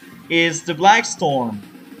did is the Black Storm.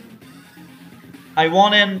 I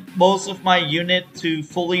wanted most of my unit to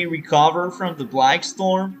fully recover from the Black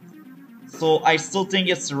Storm, so I still think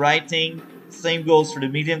it's the right thing. Same goes for the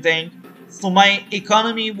medium tank. So my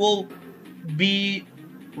economy will be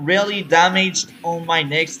really damaged on my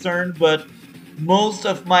next turn, but most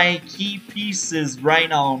of my key pieces right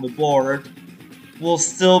now on the board will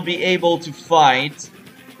still be able to fight.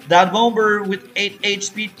 That bomber with 8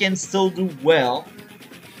 HP can still do well.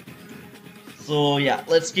 So yeah,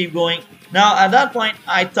 let's keep going. Now at that point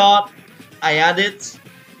I thought I had it,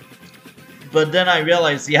 but then I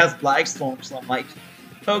realized he has Black Storm, so I'm like,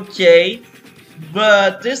 okay.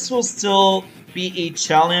 But this will still be a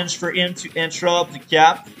challenge for him to interrupt the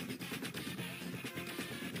cap.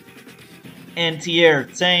 Anti-air,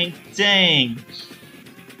 tank.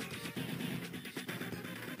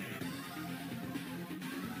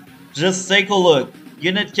 Just take a look.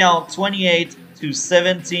 Unit count 28 to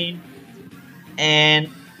 17. And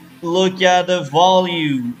look at the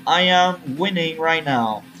value. I am winning right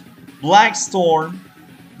now. Black Storm,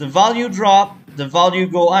 the value drop, the value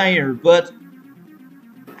go higher, but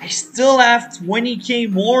I still have 20k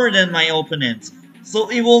more than my opponent. So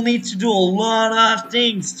he will need to do a lot of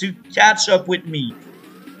things to catch up with me.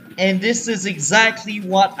 And this is exactly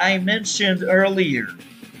what I mentioned earlier.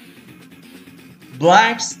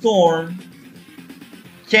 Black Storm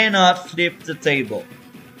cannot flip the table.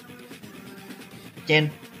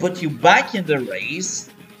 Can put you back in the race,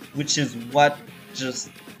 which is what just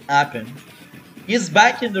happened. He's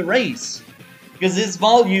back in the race because his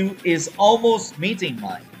value is almost meeting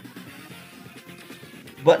mine.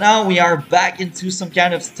 But now we are back into some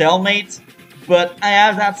kind of stalemate, but I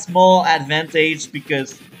have that small advantage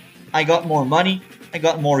because I got more money, I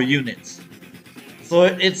got more units. So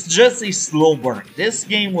it's just a slow burn. This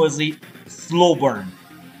game was a slow burn.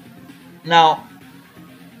 Now,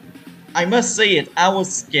 I must say it, I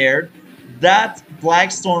was scared. That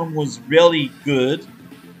Black Storm was really good,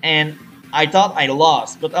 and I thought I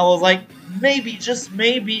lost, but I was like, maybe, just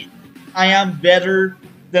maybe, I am better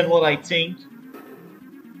than what I think.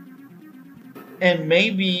 And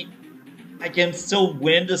maybe I can still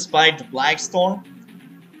win despite the Black Storm.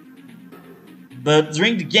 But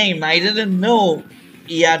during the game, I didn't know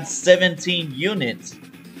he had 17 units.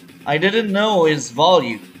 I didn't know his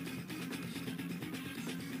value.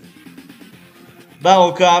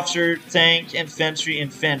 Battlecopter, tank,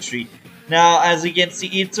 infantry. Now, as you can see,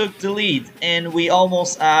 he took the lead, and we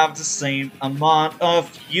almost have the same amount of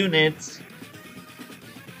units.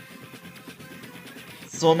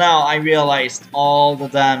 So now I realized all the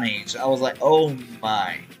damage. I was like, oh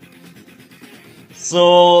my.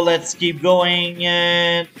 So let's keep going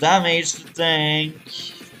and damage the tank.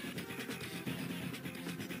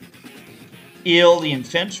 Heal the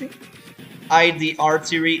infantry. Hide the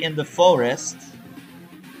artillery in the forest.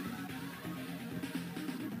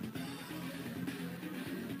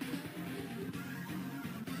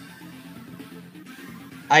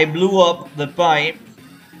 I blew up the pipe.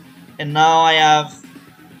 And now I have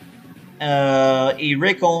a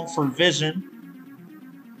recon for vision.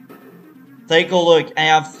 Take a look, I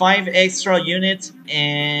have 5 extra units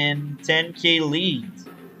and 10k lead.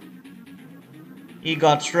 He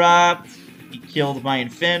got trapped, he killed my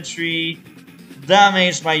infantry,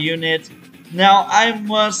 damaged my unit. Now I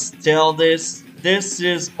must tell this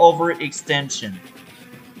is overextension.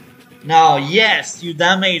 Now yes, you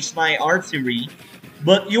damaged my artillery,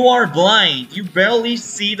 but you are blind, you barely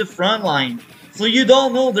see the front line. So you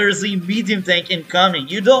don't know there's a medium tank incoming.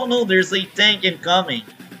 You don't know there's a tank incoming.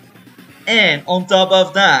 And on top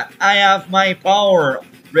of that, I have my power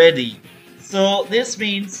ready. So this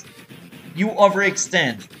means you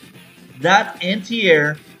overextend. That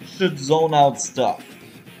anti-air should zone out stuff.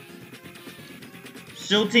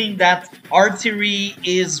 Shooting that artillery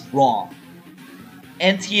is wrong.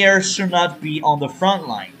 Anti-air should not be on the front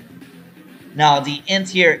line. Now the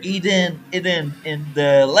anti-air hidden in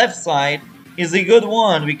the left side is a good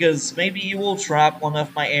one because maybe he will trap one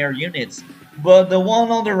of my air units. But the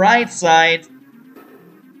one on the right side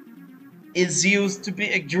is used to be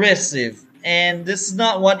aggressive, and this is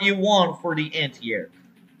not what you want for the anti-air.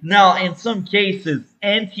 Now, in some cases,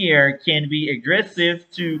 anti-air can be aggressive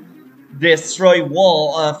to destroy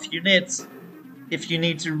wall of units if you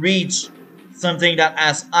need to reach something that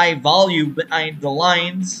has high value behind the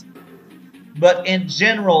lines. But in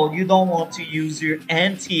general, you don't want to use your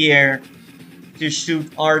anti-air to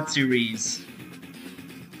shoot artilleries.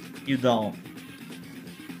 You don't.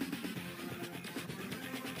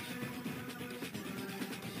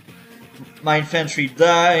 My infantry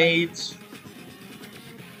died.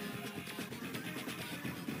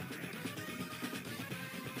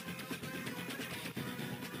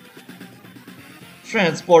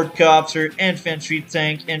 Transport copter, infantry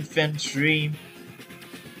tank, infantry.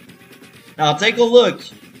 Now take a look.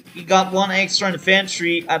 He got one extra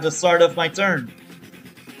infantry at the start of my turn.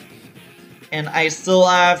 And I still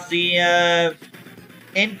have the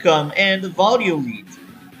income and the value lead.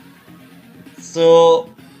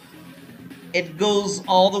 So it goes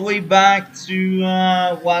all the way back to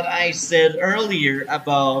what I said earlier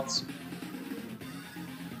about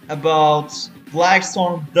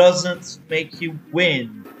Blackstorm doesn't make you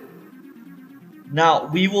win. Now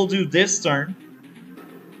we will do this turn,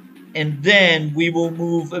 and then we will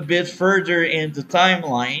move a bit further in the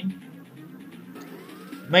timeline.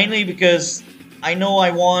 Mainly because I know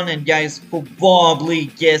I won, and guys probably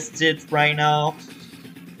guessed it right now.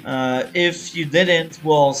 If you didn't,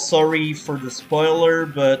 well, sorry for the spoiler,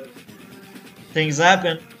 but things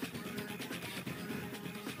happen.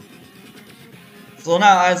 So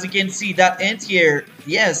now, as you can see, that anti-air,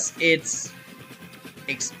 yes, it's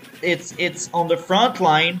on the front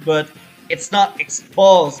line, but it's not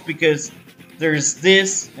exposed because there's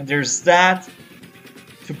this and there's that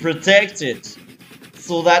to protect it.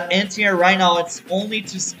 So that anti-air right now, it's only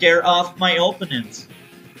to scare off my opponent.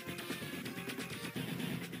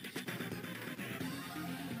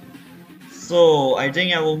 So I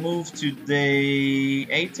think I will move to day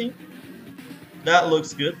 18. That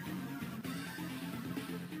looks good.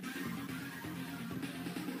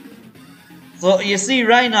 So you see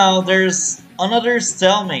right now there's another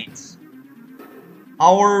stalemate.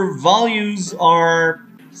 Our values are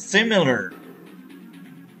similar,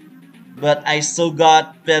 but I still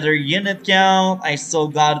got better unit count, I still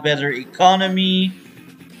got better economy.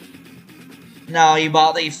 Now he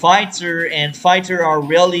bought a fighter, and fighter are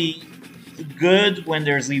really good when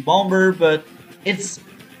there's a bomber, but it's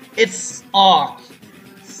hawke.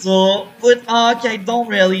 So with hawke I don't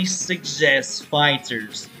really suggest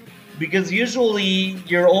fighters, because usually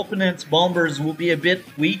your opponent's bombers will be a bit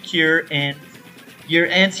weaker and your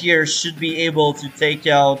anti-air should be able to take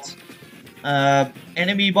out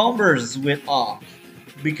enemy bombers with hawke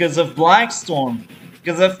because of Blackstorm,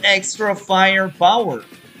 because of extra firepower.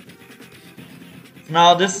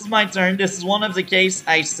 Now this is my turn. This is one of the cases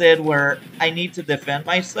I said where I need to defend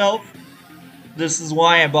myself. This is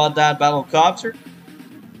why I bought that battlecopter.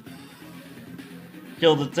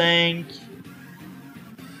 Kill the tank.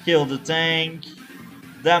 Kill the tank.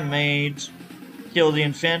 Damage. Kill the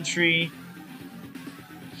infantry.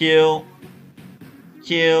 Kill.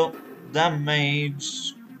 Kill.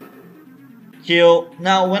 Damage. Kill.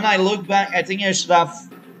 Now when I look back, I think I should have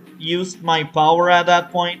used my power at that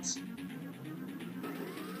point.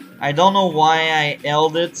 I don't know why I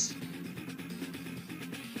held it.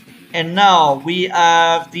 And now we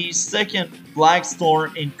have the second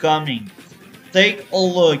Blackstorm incoming. Take a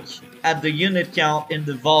look at the unit count in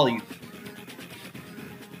the volume.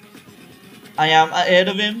 I am ahead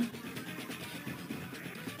of him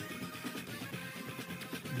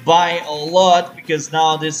by a lot because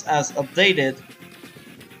now this has updated.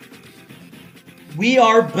 We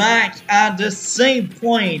are back at the same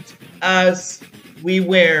point as we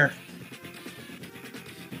were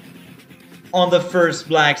on the first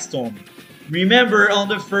Blackstorm. Remember, on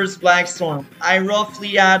the first Blackstorm, I roughly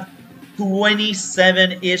had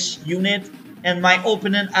 27-ish units, and my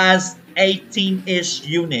opponent has 18-ish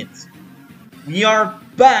units. We are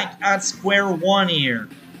back at square one here,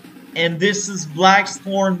 and this is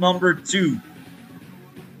Blackstorm number 2.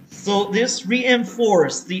 So this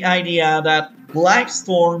reinforced the idea that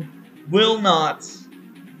Blackstorm will not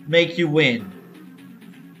make you win.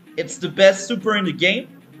 It's the best super in the game,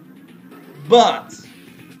 but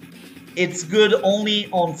It's good only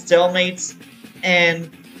on stalemates and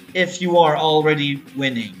if you are already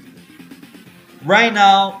winning. Right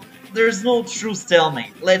now, there's no true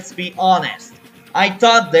stalemate, let's be honest. I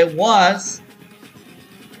thought there was,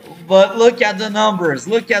 but look at the numbers,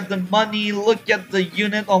 look at the money, look at the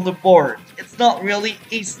unit on the board. It's not really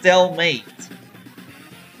a stalemate.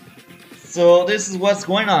 So this is what's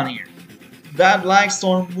going on here. That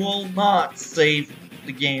Blackstorm will not save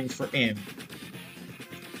the game for him.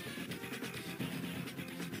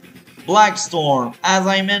 Blackstorm, as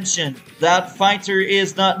I mentioned, that fighter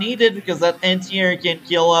is not needed because that anti-air can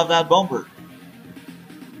kill off that bomber.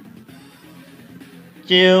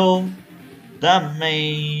 Kill.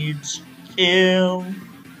 Damage. Kill.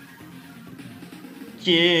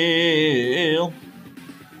 Kill.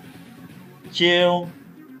 Kill.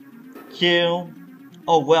 Kill.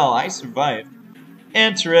 Oh well, I survived.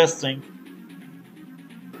 Interesting.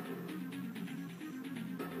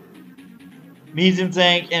 Medium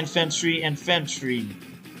tank, infantry, infantry.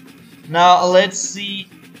 Now let's see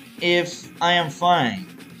if I am fine.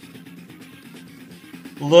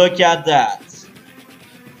 Look at that.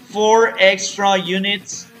 4 extra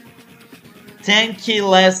units. 10k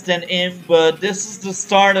less than him, but this is the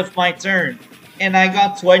start of my turn. And I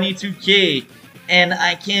got 22k. And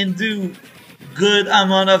I can do good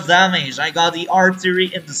amount of damage. I got the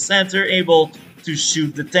artillery in the center able to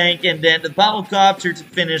shoot the tank, and then the battlecopter to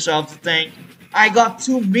finish off the tank. I got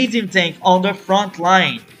 2 medium tank on the front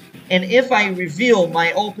line. And if I reveal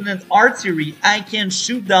my opponent's artillery, I can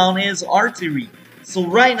shoot down his artillery. So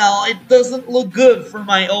right now, it doesn't look good for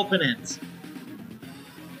my opponent.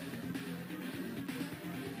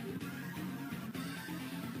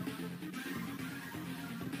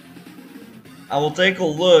 I will take a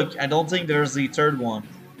look. I don't think there's the third one.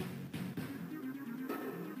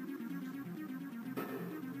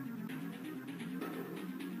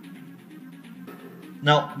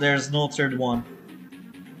 No, there's no third one.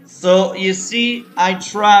 So, you see, I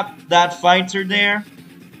trapped that fighter there.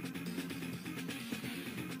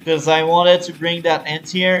 Because I wanted to bring that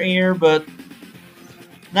anti-air here, but...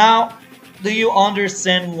 Now, do you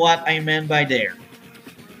understand what I meant by there?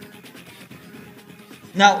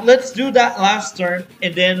 Now, let's do that last turn,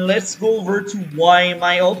 and then let's go over to why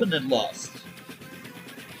my opponent lost.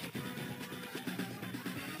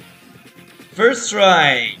 First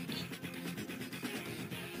strike.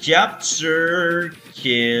 Capture,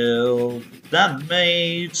 kill,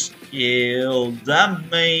 damage, kill,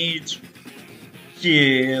 damage,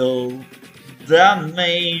 kill,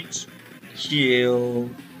 damage, kill,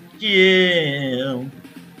 kill.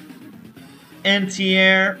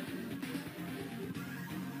 Anti-air.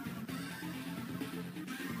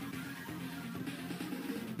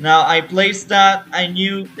 Now I placed that, I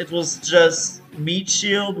knew it was just meat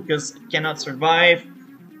shield because it cannot survive,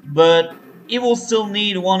 but he will still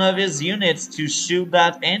need one of his units to shoot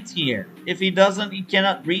that anti-air. If he doesn't, he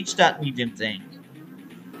cannot reach that medium tank.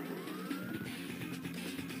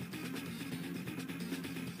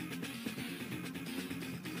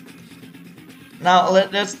 Now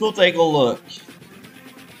let's go take a look.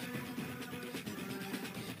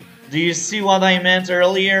 Do you see what I meant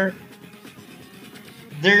earlier?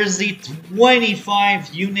 There's a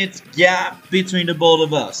 25 unit gap between the both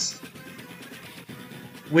of us,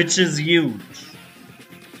 which is huge.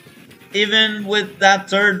 Even with that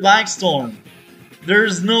third Blackstorm,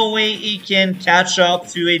 there's no way he can catch up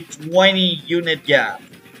to a 20 unit gap.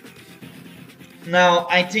 Now,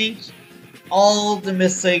 I think all the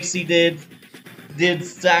mistakes he did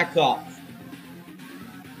stack up.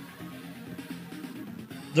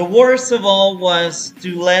 The worst of all was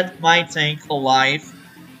to let my tank alive.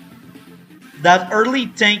 That early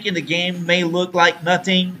tank in the game may look like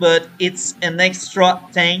nothing, but it's an extra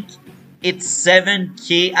tank. It's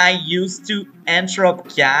 7k I used to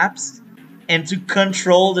interrupt caps and to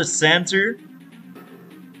control the center.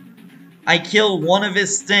 I killed one of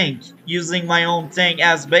his tank using my own tank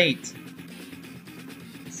as bait.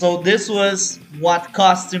 So this was what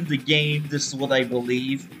cost him the game, this is what I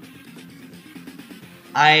believe.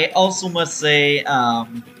 I also must say,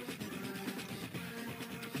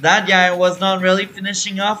 that guy was not really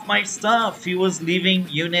finishing off my stuff. He was leaving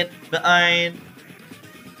unit behind.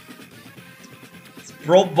 It's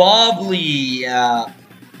probably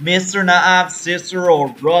Mr. Naab's sister or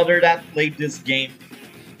brother that played this game.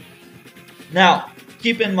 Now,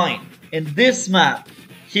 keep in mind, in this map,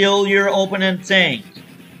 kill your opponent tank.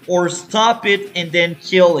 Or stop it and then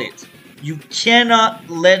kill it. You cannot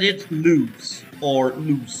let it loose. Or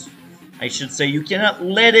loose. I should say, you cannot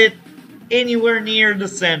let it anywhere near the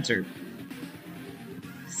center.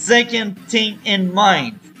 Second thing in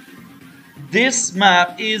mind, This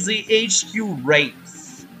map is a HQ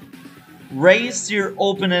race. Race your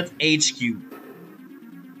opponent HQ.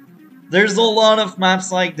 There's a lot of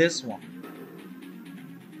maps like this one.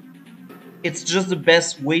 It's just the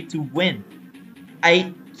best way to win.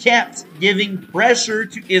 I kept giving pressure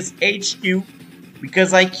to his HQ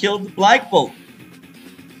because I killed the black bolt.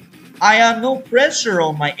 I had no pressure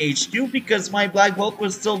on my HQ because my black bolt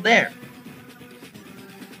was still there.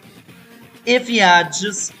 If he had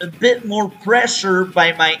just a bit more pressure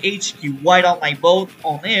by my HQ white on my boat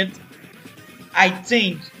on it, I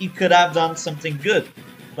think he could have done something good,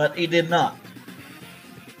 but he did not.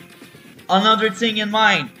 Another thing in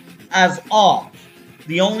mind, as hawke,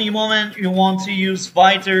 the only moment you want to use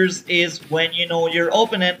fighters is when you know your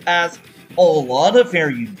opponent has a lot of air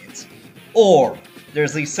units. Or,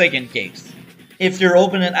 there's a second case, if your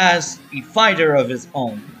opponent has a fighter of his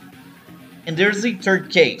own. And there's a third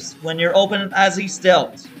case, when your opponent has a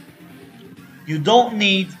stealth. You don't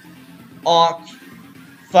need hawke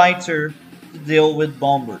fighter to deal with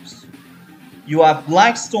bombers. You have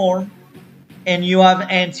Black Storm and you have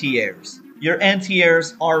anti-airs. Your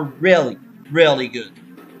anti-airs are really, really good.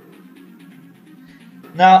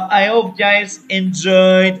 Now, I hope guys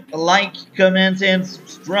enjoyed. Like, comment, and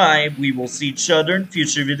subscribe. We will see each other in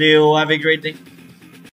future video. Have a great day.